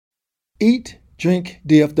Eat, Drink,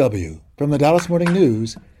 DFW from the Dallas Morning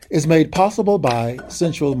News is made possible by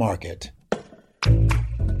Central Market.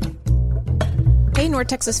 Hey, North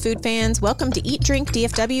Texas food fans. Welcome to Eat, Drink,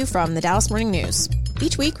 DFW from the Dallas Morning News.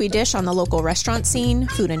 Each week, we dish on the local restaurant scene,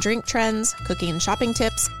 food and drink trends, cooking and shopping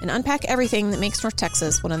tips, and unpack everything that makes North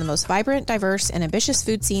Texas one of the most vibrant, diverse, and ambitious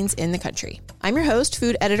food scenes in the country. I'm your host,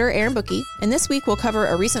 food editor Erin Bookey, and this week we'll cover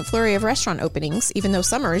a recent flurry of restaurant openings, even though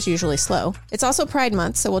summer is usually slow. It's also Pride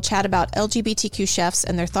Month, so we'll chat about LGBTQ chefs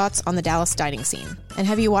and their thoughts on the Dallas dining scene. And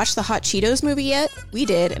have you watched the Hot Cheetos movie yet? We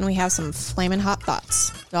did, and we have some flamin' hot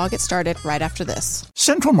thoughts. I'll get started right after this.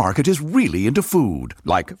 Central Market is really into food,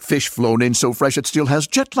 like fish flown in so fresh it still has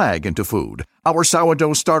jet lag into food. Our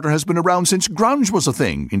sourdough starter has been around since grunge was a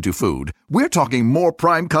thing into food. We're talking more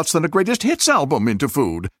prime cuts than a greatest hits album into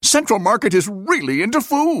food. Central Market is really into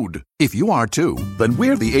food. If you are too, then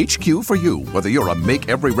we're the HQ for you, whether you're a make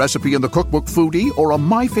every recipe in the cookbook foodie or a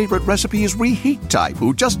my favorite recipe is reheat type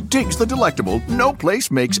who just digs the delectable. No place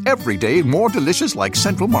makes every day more delicious like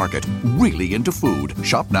Central Market. Really into food.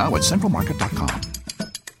 Shop now at centralmarket.com.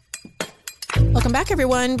 Welcome back,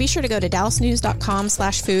 everyone. Be sure to go to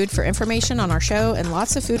dallasnews.com/food for information on our show and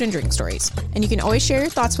lots of food and drink stories. And you can always share your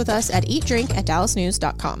thoughts with us at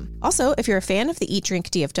eatdrink@dallasnews.com. Also, if you're a fan of the Eat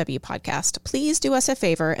Drink DFW podcast, please do us a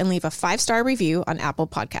favor and leave a 5-star review on Apple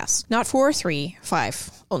Podcasts. Not 4 or 3,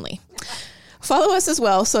 5 only. Follow us as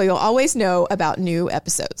well so you'll always know about new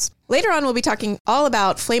episodes. Later on, we'll be talking all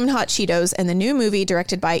about Flamin Hot Cheetos and the new movie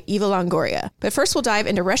directed by Eva Longoria. But first, we'll dive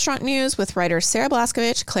into restaurant news with writers Sarah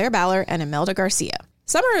Blaskovich, Claire Baller, and Imelda Garcia.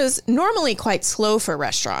 Summer is normally quite slow for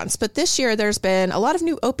restaurants, but this year there's been a lot of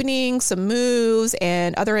new openings, some moves,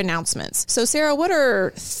 and other announcements. So Sarah, what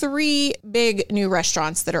are 3 big new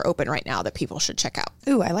restaurants that are open right now that people should check out?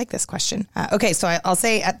 Ooh, I like this question. Okay, so I'll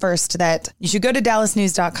say at first that you should go to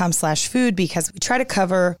dallasnews.com/food because we try to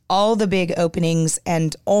cover all the big openings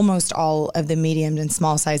and almost all of the medium and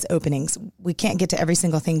small size openings. We can't get to every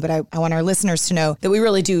single thing, but I want our listeners to know that we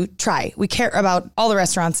really do try. We care about all the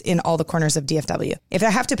restaurants in all the corners of DFW. If I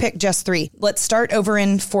have to pick just 3, let's start over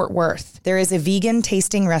in Fort Worth. There is a vegan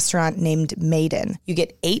tasting restaurant named Maiden. You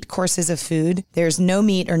get 8 courses of food. There's no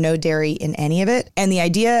meat or no dairy in any of it. And the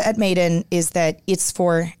idea at Maiden is that it's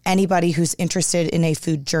for anybody who's interested in a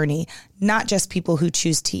food journey, not just people who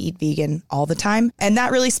choose to eat vegan all the time. And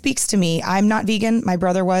that really speaks to me. I'm not vegan. My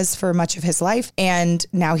brother was for much of his life, and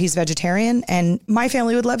now he's vegetarian, and my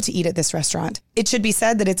family would love to eat at this restaurant. It should be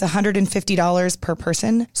said that it's $150 per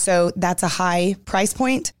person, so that's a high price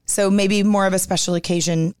point. So maybe more of a special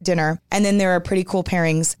occasion dinner. And then there are pretty cool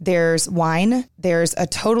pairings. There's wine, there's a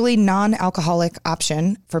totally non-alcoholic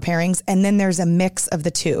option for pairings, and then there's a mix of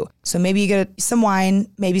the two. So maybe you get some wine,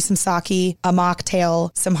 maybe some sake, a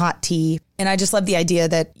mocktail, some hot tea. And I just love the idea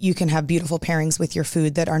that you can have beautiful pairings with your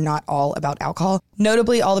food that are not all about alcohol.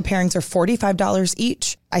 Notably, all the pairings are $45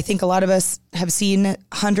 each. I think a lot of us have seen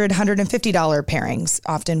 $100, $150 pairings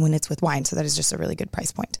often when it's with wine. So that is just a really good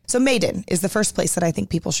price point. So Maiden is the first place that I think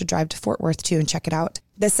people should drive to Fort Worth to and check it out.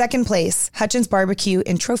 The second place, Hutchins Barbecue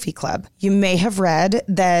and Trophy Club. You may have read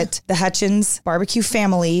that the Hutchins barbecue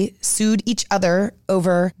family sued each other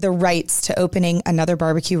over the rights to opening another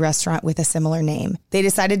barbecue restaurant with a similar name. They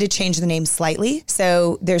decided to change the name slightly.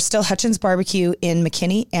 So there's still Hutchins Barbecue in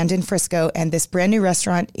McKinney and in Frisco. And this brand new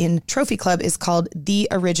restaurant in Trophy Club is called The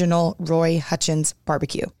Original Roy Hutchins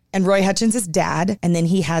Barbecue. And Roy Hutchins is dad, and then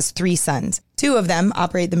he has 3 sons. 2 of them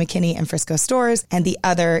operate the McKinney and Frisco stores, and the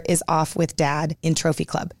other is off with dad in Trophy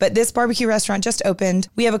Club. But this barbecue restaurant just opened.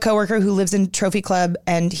 We have a coworker who lives in Trophy Club,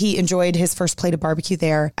 and he enjoyed his first plate of barbecue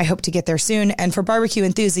there. I hope to get there soon. And for barbecue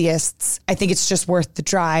enthusiasts, I think it's just worth the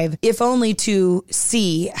drive, if only to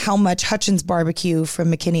see how much Hutchins Barbecue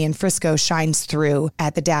from McKinney and Frisco shines through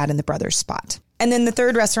at the dad and the brothers spot. And then the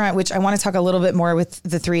third restaurant, which I want to talk a little bit more with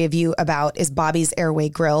the 3 of you about, is Bobby's Airway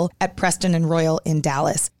Grill at Preston and Royal in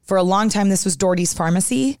Dallas. For a long time, this was Doherty's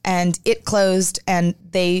Pharmacy, and it closed, and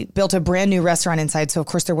they built a brand new restaurant inside. So, of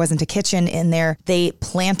course, there wasn't a kitchen in there. They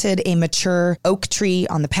planted a mature oak tree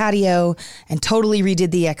on the patio and totally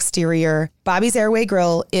redid the exterior. Bobby's Airway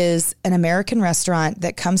Grill is an American restaurant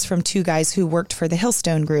that comes from 2 guys who worked for the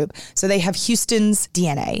Hillstone Group. So they have Houston's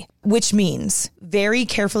DNA, which means very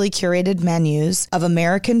carefully curated menus of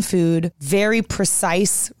American food, very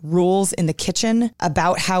precise rules in the kitchen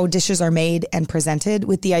about how dishes are made and presented,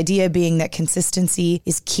 with the idea being that consistency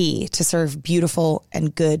is key to serve beautiful and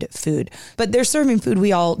and good food. But they're serving food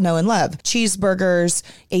we all know and love. Cheeseburgers,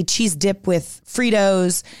 a cheese dip with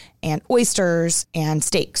Fritos, and oysters and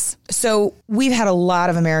steaks. So we've had a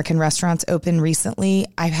lot of American restaurants open recently.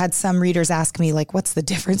 I've had some readers ask me, like, what's the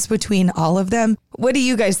difference between all of them? What do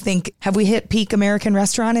you guys think? Have we hit peak American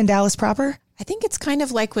restaurant in Dallas proper? I think it's kind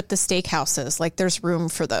of like with the steakhouses, like there's room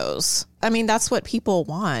for those. I mean, that's what people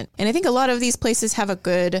want. And I think a lot of these places have a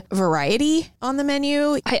good variety on the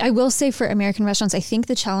menu. I will say for American restaurants, I think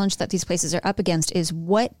the challenge that these places are up against is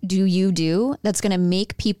what do you do that's going to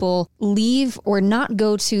make people leave or not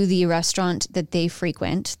go to the restaurant that they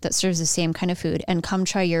frequent that serves the same kind of food and come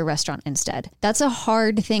try your restaurant instead. That's a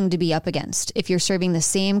hard thing to be up against if you're serving the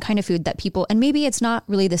same kind of food that people, and maybe it's not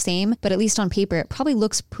really the same, but at least on paper, it probably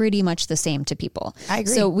looks pretty much the same to people. I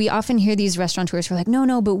agree. So we often hear these restaurateurs who are like,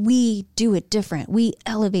 no, but we do it different. We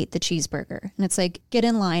elevate the cheeseburger. And it's like, get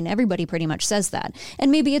in line. Everybody pretty much says that.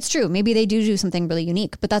 And maybe it's true. Maybe they do something really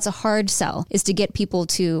unique, but that's a hard sell, is to get people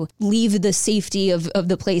to leave the safety of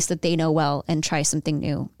the place that they know well and try something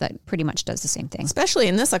new that pretty much does the same thing. Especially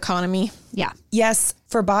in this economy. Yeah. Yes.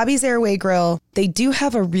 For Bobby's Airway Grill, they do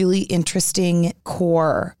have a really interesting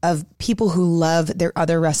core of people who love their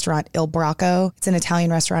other restaurant, Il Bracco. It's an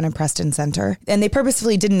Italian restaurant in Preston Center. And they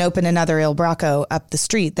purposefully didn't open another Il Bracco up the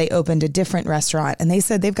street. They opened a different restaurant. And they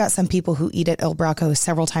said they've got some people who eat at Il Bracco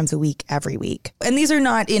several times a week, every week. And these are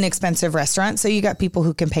not inexpensive restaurants. So you got people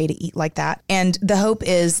who can pay to eat like that. And the hope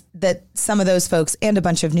is that some of those folks and a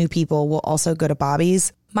bunch of new people will also go to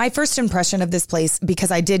Bobby's. My first impression of this place, because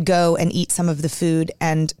I did go and eat some of the food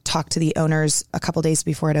and talk to the owners a couple days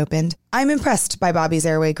before it opened, I'm impressed by Bobby's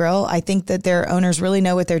Airway Grill. I think that their owners really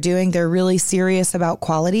know what they're doing. They're really serious about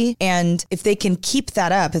quality. And if they can keep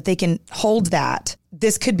that up, if they can hold that,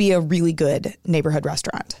 this could be a really good neighborhood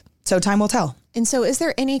restaurant. So time will tell. And so is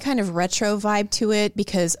there any kind of retro vibe to it?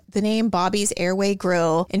 Because the name Bobby's Airway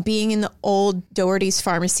Grill and being in the old Doherty's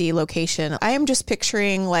Pharmacy location, I am just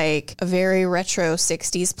picturing like a very retro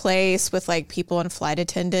 60s place with like people in flight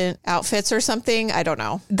attendant outfits or something. I don't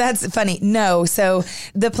know. That's funny. No. So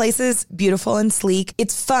the place is beautiful and sleek.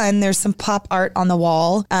 It's fun. There's some pop art on the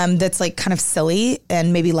wall that's like kind of silly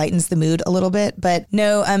and maybe lightens the mood a little bit. But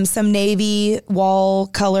no, some navy wall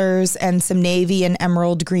colors and some navy and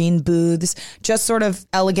emerald green booths. Just sort of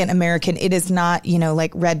elegant American. It is not,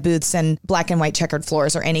 like red booths and black and white checkered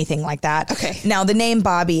floors or anything like that. Okay. Now, the name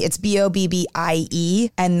Bobby, it's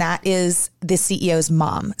Bobbie, and that is the CEO's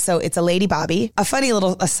mom. So it's a lady Bobby. A funny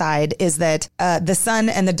little aside is that the son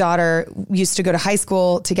and the daughter used to go to high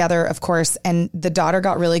school together, of course, and the daughter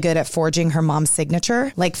got really good at forging her mom's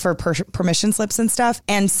signature, like for permission slips and stuff.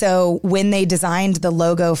 And so when they designed the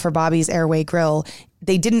logo for Bobby's Airway Grill,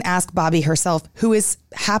 they didn't ask Bobby herself, who is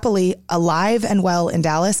happily alive and well in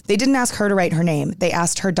Dallas. They didn't ask her to write her name. They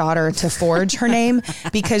asked her daughter to forge her name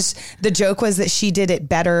because the joke was that she did it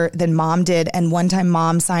better than mom did. And one time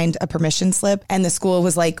mom signed a permission slip and the school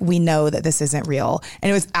was like, we know that this isn't real. And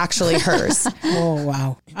it was actually hers. Oh,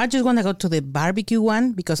 wow. I just want to go to the barbecue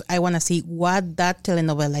one because I want to see what that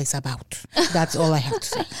telenovela is about. That's all I have to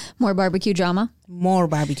say. More barbecue drama? More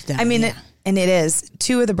barbecue drama. I mean, yeah. And it is.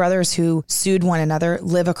 Two of the brothers who sued one another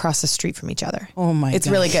live across the street from each other. Oh my God. It's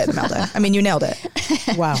really good, Imelda. I mean, you nailed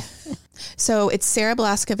it. Wow. So it's Sarah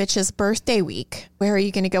Blaskovich's birthday week. Where are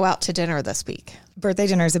you going to go out to dinner this week? Birthday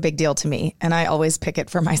dinner is a big deal to me, and I always pick it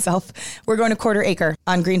for myself. We're going to Quarter Acre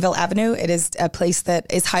on Greenville Avenue. It is a place that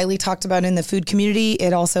is highly talked about in the food community.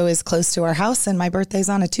 It also is close to our house, and my birthday's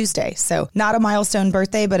on a Tuesday. So not a milestone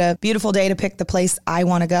birthday, but a beautiful day to pick the place I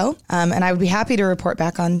want to go. And I would be happy to report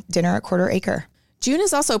back on dinner at Quarter Acre. June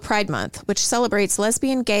is also Pride Month, which celebrates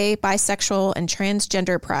lesbian, gay, bisexual, and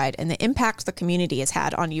transgender pride and the impact the community has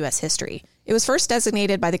had on U.S. history. It was first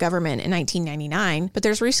designated by the government in 1999, but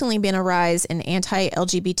there's recently been a rise in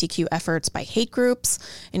anti-LGBTQ efforts by hate groups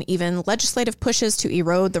and even legislative pushes to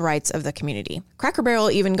erode the rights of the community. Cracker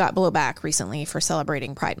Barrel even got blowback recently for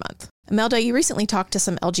celebrating Pride Month. Imelda, you recently talked to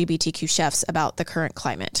some LGBTQ chefs about the current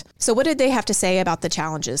climate. So what did they have to say about the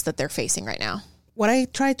challenges that they're facing right now? What I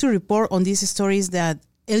try to report on this story is that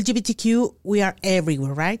LGBTQ, we are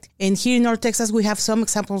everywhere, right? And here in North Texas, we have some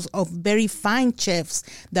examples of very fine chefs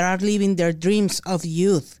that are living their dreams of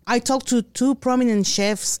youth. I talked to two prominent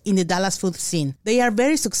chefs in the Dallas food scene. They are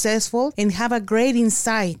very successful and have a great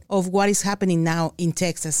insight of what is happening now in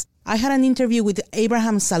Texas. I had an interview with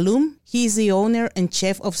Abraham Saloom. He is the owner and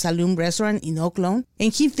chef of Saloom Restaurant in Oak Lawn,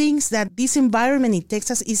 and he thinks that this environment in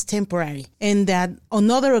Texas is temporary and that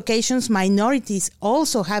on other occasions, minorities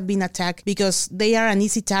also have been attacked because they are an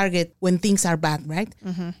easy target when things are bad, right?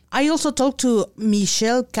 Mm-hmm. I also talked to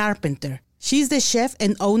Michelle Carpenter. She's the chef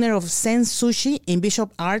and owner of Zen Sushi in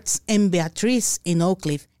Bishop Arts and Beatrice in Oak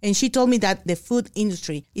Cliff. And she told me that the food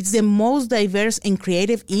industry is the most diverse and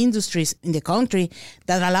creative industries in the country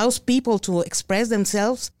that allows people to express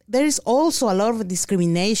themselves. There is also a lot of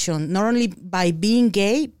discrimination, not only by being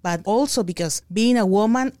gay, but also because being a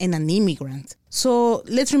woman and an immigrant. So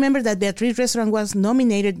let's remember that Beatrice Restaurant was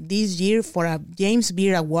nominated this year for a James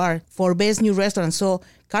Beard Award for Best New Restaurant. So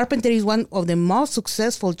Carpenter is one of the most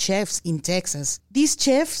successful chefs in Texas. These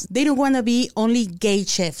chefs, they don't want to be only gay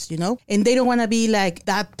chefs, you know? And they don't want to be like,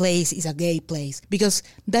 that place is a gay place. Because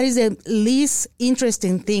that is the least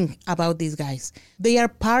interesting thing about these guys. They are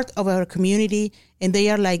part of our community, and they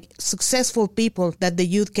are like successful people that the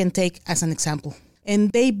youth can take as an example.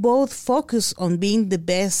 And they both focus on being the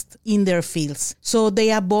best in their fields. So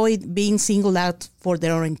they avoid being singled out for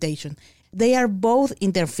their orientation. They are both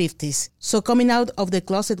in their 50s. So coming out of the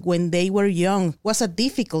closet when they were young was a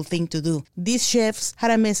difficult thing to do. These chefs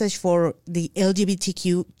had a message for the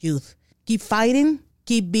LGBTQ youth. Keep fighting,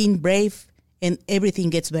 keep being brave, and everything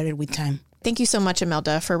gets better with time. Thank you so much,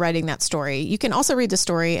 Imelda, for writing that story. You can also read the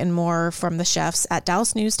story and more from the chefs at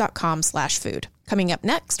dallasnews.com/food. Coming up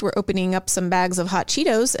next, we're opening up some bags of hot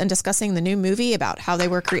Cheetos and discussing the new movie about how they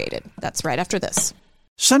were created. That's right after this.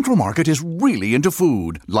 Central Market is really into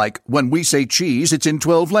food. Like when we say cheese, it's in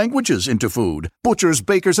 12 languages into food. Butchers,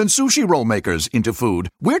 bakers, and sushi roll makers into food.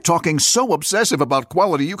 We're talking so obsessive about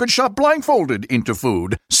quality you can shop blindfolded into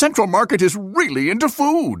food. Central Market is really into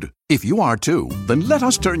food. If you are too, then let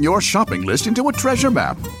us turn your shopping list into a treasure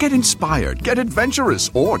map. Get inspired, get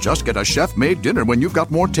adventurous, or just get a chef-made dinner when you've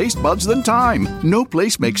got more taste buds than time. No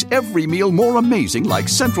place makes every meal more amazing like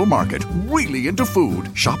Central Market. Really into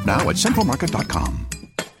food. Shop now at centralmarket.com.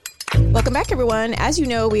 Welcome back, everyone. As you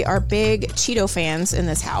know, we are big Cheeto fans in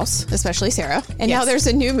this house, especially Sarah. And now there's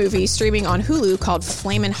a new movie streaming on Hulu called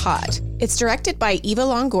Flamin Hot. It's directed by Eva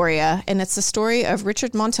Longoria, and it's the story of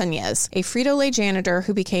Richard Montañez, a Frito-Lay janitor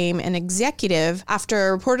who became an executive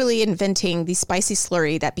after reportedly inventing the spicy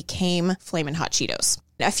slurry that became Flamin Hot Cheetos.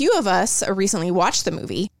 A few of us recently watched the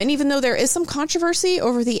movie, and even though there is some controversy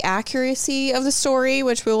over the accuracy of the story,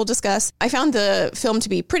 which we will discuss, I found the film to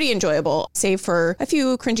be pretty enjoyable, save for a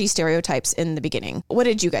few cringy stereotypes in the beginning. What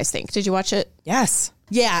did you guys think? Did you watch it? Yes.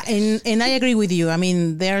 Yeah, and I agree with you. I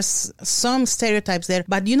mean, there's some stereotypes there,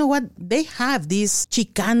 but you know what? They have this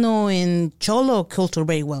Chicano and Cholo culture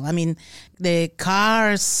very well. I mean, the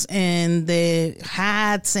cars and the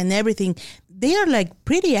hats and everything, they are like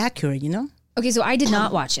pretty accurate, you know? Okay, so I did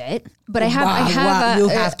not watch it, but you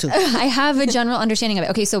have to. I have a general understanding of it.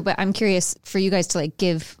 Okay, but I'm curious for you guys to like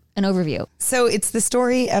give an overview. So it's the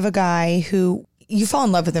story of a guy who you fall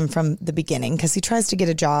in love with him from the beginning because he tries to get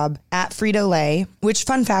a job at Frito-Lay, which,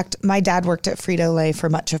 fun fact, my dad worked at Frito-Lay for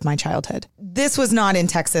much of my childhood. This was not in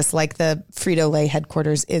Texas like the Frito-Lay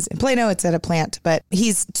headquarters is in Plano. It's at a plant, but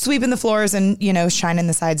he's sweeping the floors and, you know, shining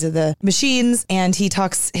the sides of the machines. And he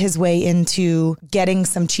talks his way into getting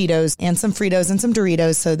some Cheetos and some Fritos and some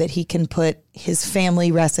Doritos so that he can put his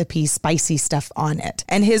family recipe spicy stuff on it.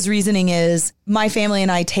 And his reasoning is, my family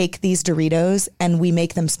and I take these Doritos and we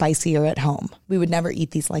make them spicier at home. We would never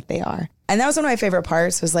eat these like they are. And that was one of my favorite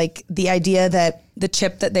parts, was like the idea that the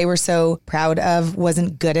chip that they were so proud of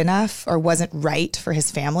wasn't good enough or wasn't right for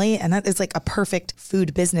his family. And that is like a perfect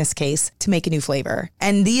food business case to make a new flavor.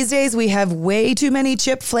 And these days we have way too many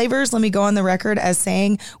chip flavors. Let me go on the record as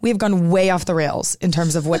saying we have gone way off the rails in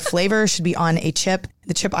terms of what flavor should be on a chip.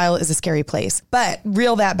 The chip aisle is a scary place. But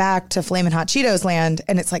reel that back to Flamin' Hot Cheetos land,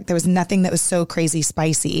 and it's like there was nothing that was so crazy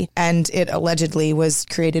spicy. And it allegedly was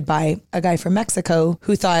created by a guy from Mexico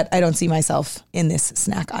who thought, I don't see myself in this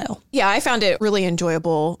snack aisle. Yeah, I found it really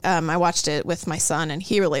enjoyable. I watched it with my son, and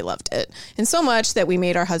he really loved it. And so much that we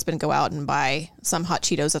made our husband go out and buy some hot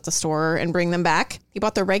Cheetos at the store and bring them back. He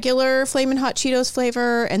bought the regular Flamin' Hot Cheetos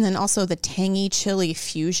flavor and then also the tangy chili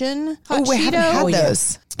fusion hot Cheeto. I haven't had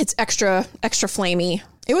those. It's extra flamey.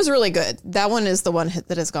 It was really good. That one is the one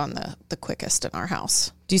that has gone the quickest in our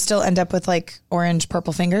house. Do you still end up with like orange,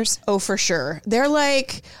 purple fingers? Oh, for sure. They're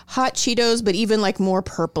like hot Cheetos, but even like more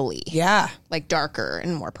purpley. Yeah. Like darker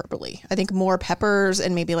and more purpley. I think more peppers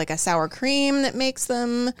and maybe like a sour cream that makes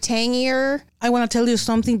them tangier. I want to tell you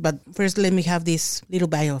something, but first let me have this little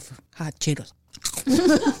bite of hot Cheetos.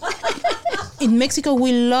 In Mexico,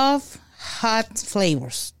 we love hot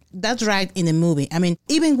flavors. That's right, in the movie. I mean,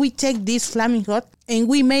 even we take this Flamin' Hot and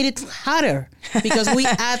we made it hotter because we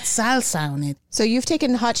add salsa on it. So you've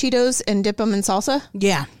taken hot Cheetos and dip them in salsa?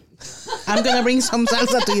 Yeah. I'm going to bring some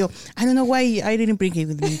salsa to you. I don't know why I didn't bring it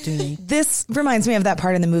with me today. This reminds me of that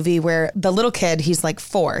part in the movie where the little kid, he's like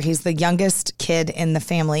 4. He's the youngest kid in the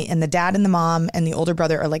family, and the dad and the mom and the older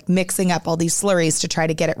brother are like mixing up all these slurries to try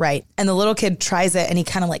to get it right. And the little kid tries it and he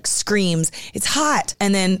kind of like screams, "It's hot."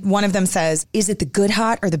 And then one of them says, "Is it the good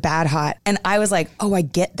hot or the bad hot?" And I was like, oh, I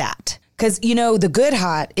get that. Because, you know, the good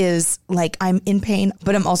hot is like, I'm in pain,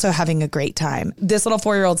 but I'm also having a great time. This little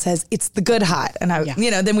 4-year-old says, "It's the good hot." And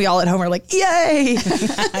then we all at home are like, yay.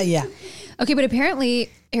 Yeah. Okay, but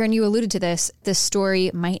apparently, Aaron, you alluded to this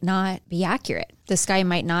story might not be accurate. This guy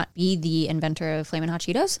might not be the inventor of Flamin' Hot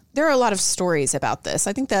Cheetos. There are a lot of stories about this.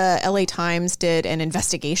 I think the LA Times did an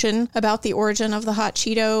investigation about the origin of the hot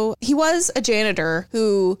Cheeto. He was a janitor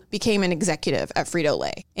who became an executive at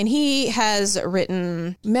Frito-Lay. And he has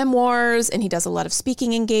written memoirs and he does a lot of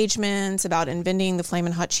speaking engagements about inventing the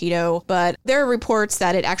Flamin' Hot Cheeto. But there are reports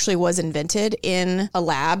that it actually was invented in a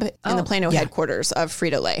lab in the Plano headquarters of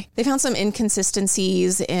Frito-Lay. They found some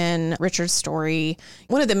inconsistencies in Richard's story.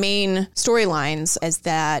 One of the main storylines is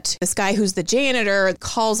that this guy who's the janitor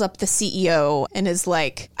calls up the CEO and is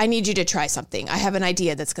like, "I need you to try something. I have an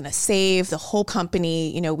idea that's going to save the whole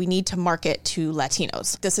company. You know, we need to market to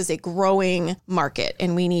Latinos. This is a growing market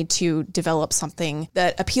and we need to develop something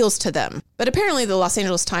that appeals to them." But apparently the Los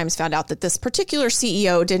Angeles Times found out that this particular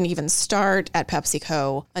CEO didn't even start at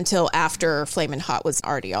PepsiCo until after Flamin' Hot was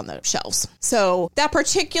already on the shelves. So that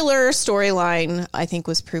particular storyline, I think,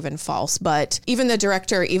 was proven false. But even the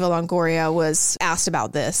director, Eva Longoria, was asked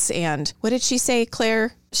about this. And what did she say,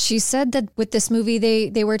 Claire? She said that with this movie,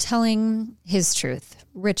 they were telling his truth,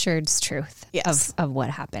 Richard's truth of what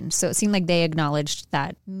happened. So it seemed like they acknowledged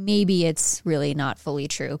that maybe it's really not fully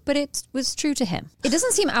true, but it was true to him. It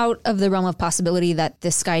doesn't seem out of the realm of possibility that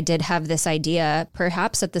this guy did have this idea,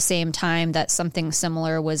 perhaps at the same time that something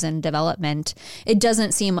similar was in development. It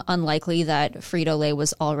doesn't seem unlikely that Frito-Lay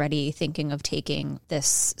was already thinking of taking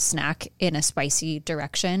this snack in a spicy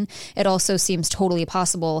direction. It also seems totally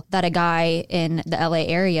possible that a guy in the LA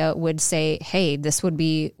area would say, "Hey, this would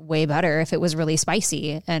be way better if it was really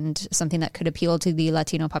spicy and something that could appeal to the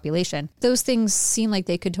Latino population." Those things seem like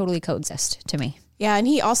they could totally coexist to me. Yeah, and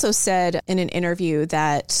he also said in an interview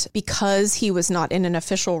that because he was not in an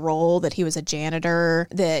official role, that he was a janitor,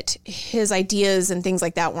 that his ideas and things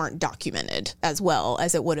like that weren't documented as well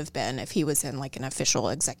as it would have been if he was in like an official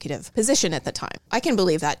executive position at the time. I can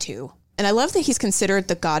believe that too. And I love that he's considered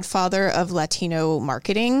the godfather of Latino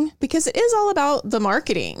marketing because it is all about the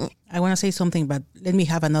marketing. I want to say something, but let me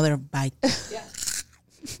have another bite. Yeah.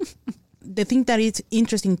 The thing that is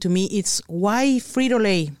interesting to me is why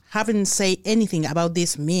Frito-Lay haven't said anything about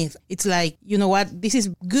this myth. It's like, you know what? This is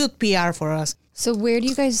good PR for us. So where do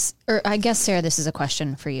you guys, or I guess, Sarah, this is a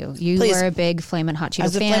question for you. You Please. are a big Flamin' Hot Cheeto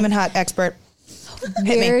As a fan. Flamin' Hot expert.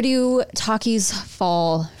 Where do Takis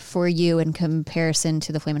fall for you in comparison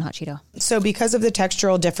to the Flamin' Hot Cheeto? So because of the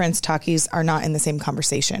textural difference, Takis are not in the same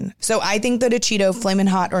conversation. So I think that a Cheeto, Flamin'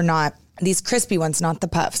 Hot or not, these crispy ones, not the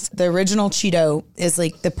puffs, the original Cheeto is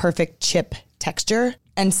like the perfect chip texture.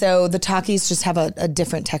 And so the Takis just have a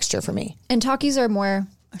different texture for me. And Takis are more,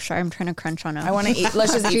 sorry, I'm trying to crunch on them. I want to eat.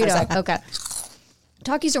 Let's just eat for a Cheeto. second. Okay.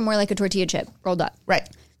 Takis are more like a tortilla chip rolled up. Right.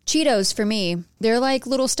 Cheetos, for me, they're like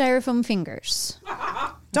little styrofoam fingers.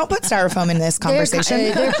 Don't put styrofoam in this conversation.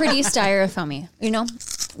 They're pretty styrofoamy, you know?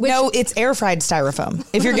 No, it's air fried styrofoam.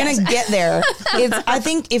 If you're gonna get there, I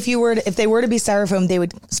think if they were to be styrofoam, they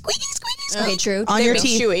would squeaky. Okay, true. On They'd your be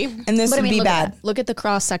teeth, chewy. and this would be look bad. Look at the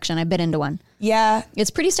cross section. I bit into one. Yeah, It's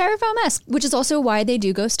pretty styrofoam-esque, which is also why they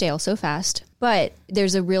do go stale so fast. But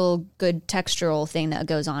there's a real good textural thing that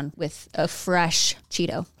goes on with a fresh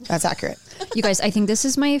Cheeto. that's accurate. You guys, I think this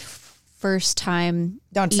is my first time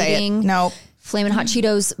Don't say it. eating No. Flamin' Hot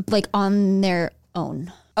Cheetos like on their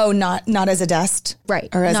own. Oh, not as a dust, Right.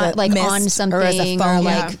 Or as not a like mist, on something or as a foam,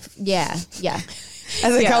 like, yeah.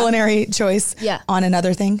 as a culinary choice. Yeah. On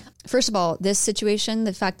another thing. First of all, this situation,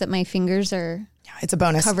 the fact that my fingers are It's a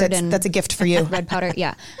bonus. covered in That's a gift for you. red powder.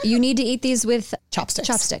 Yeah. You need to eat these with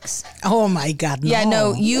Chopsticks. Oh my God. No. Yeah,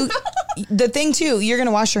 no, the thing too, you're going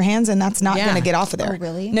to wash your hands and that's not Yeah. going to get off of there. Oh,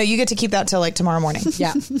 really? No, you get to keep that till like tomorrow morning.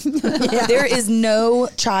 Yeah. There is no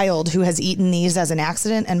child who has eaten these as an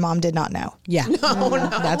accident and mom did not know. Yeah. No.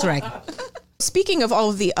 That's right. Speaking of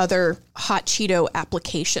all of the other hot Cheeto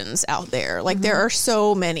applications out there, like there are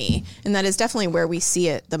so many, and that is definitely where we see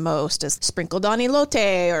it the most, is sprinkled on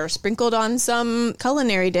elote or sprinkled on some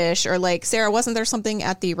culinary dish, or like, Sarah, wasn't there something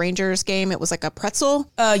at the Rangers game? It was like a pretzel.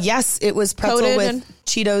 Yes, it was pretzel Coated with and-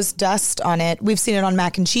 Cheetos dust on it. We've seen it on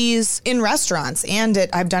mac and cheese in restaurants, and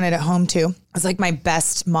I've done it at home too. It's like my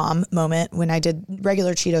best mom moment when I did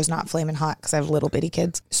regular Cheetos, not Flamin Hot, because I have little bitty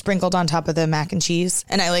kids, sprinkled on top of the mac and cheese.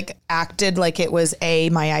 And I like acted like it was A,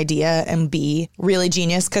 my idea, and B, really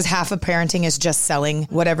genius, because half of parenting is just selling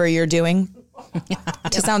whatever you're doing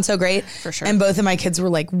to sound so great. For sure. And both of my kids were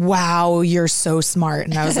like, wow, you're so smart.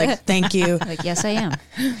 And I was like, thank you. Like, yes, I am.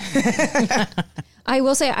 I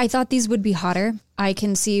will say, I thought these would be hotter. I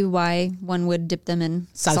can see why one would dip them in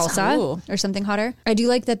salsa or something hotter. I do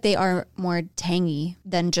like that they are more tangy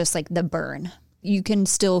than just like the burn. You can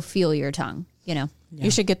still feel your tongue, you know? Yeah.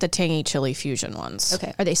 You should get the tangy chili fusion ones.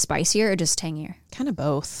 Okay. Are they spicier or just tangier? Kind of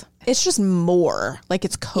both. It's just more. Like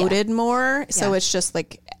it's coated more. So it's just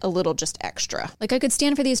like a little just extra. Like I could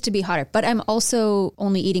stand for these to be hotter, but I'm also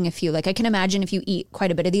only eating a few. Like I can imagine if you eat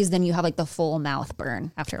quite a bit of these, then you have like the full mouth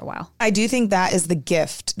burn after a while. I do think that is the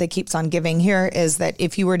gift that keeps on giving here, is that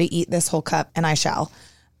if you were to eat this whole cup, and I shall,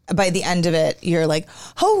 by the end of it, you're like,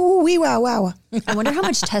 oh, wee, wow, wow. I wonder how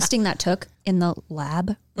much testing that took in the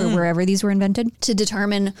lab or wherever these were invented to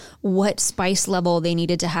determine what spice level they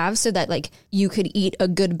needed to have so that like you could eat a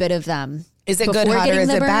good bit of them. Is it good hot or is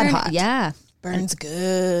it bad hot? Yeah. Burns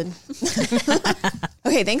good.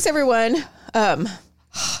 Okay, thanks everyone. If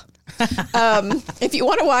you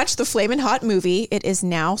want to watch the Flamin' Hot movie, it is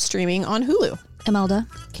now streaming on Hulu. Imelda,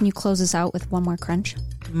 can you close us out with one more crunch?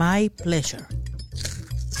 My pleasure.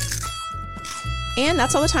 And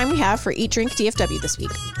that's all the time we have for Eat Drink DFW this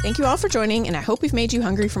week. Thank you all for joining, and I hope we've made you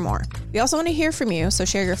hungry for more. We also want to hear from you, so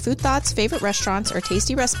share your food thoughts, favorite restaurants, or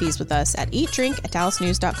tasty recipes with us at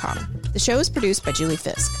eatdrink@dallasnews.com. The show is produced by Julie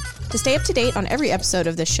Fisk. To stay up to date on every episode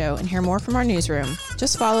of this show and hear more from our newsroom,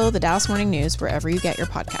 just follow the Dallas Morning News wherever you get your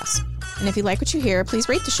podcasts. And if you like what you hear, please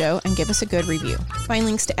rate the show and give us a good review. Find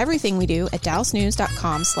links to everything we do at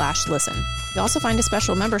dallasnews.com/listen. You'll also find a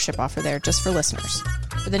special membership offer there just for listeners.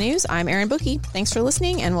 For the news, I'm Erin Bookey. Thanks for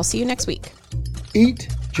listening, and we'll see you next week. Eat,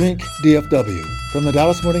 Drink, DFW from the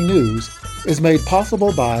Dallas Morning News is made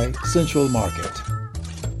possible by Central Market.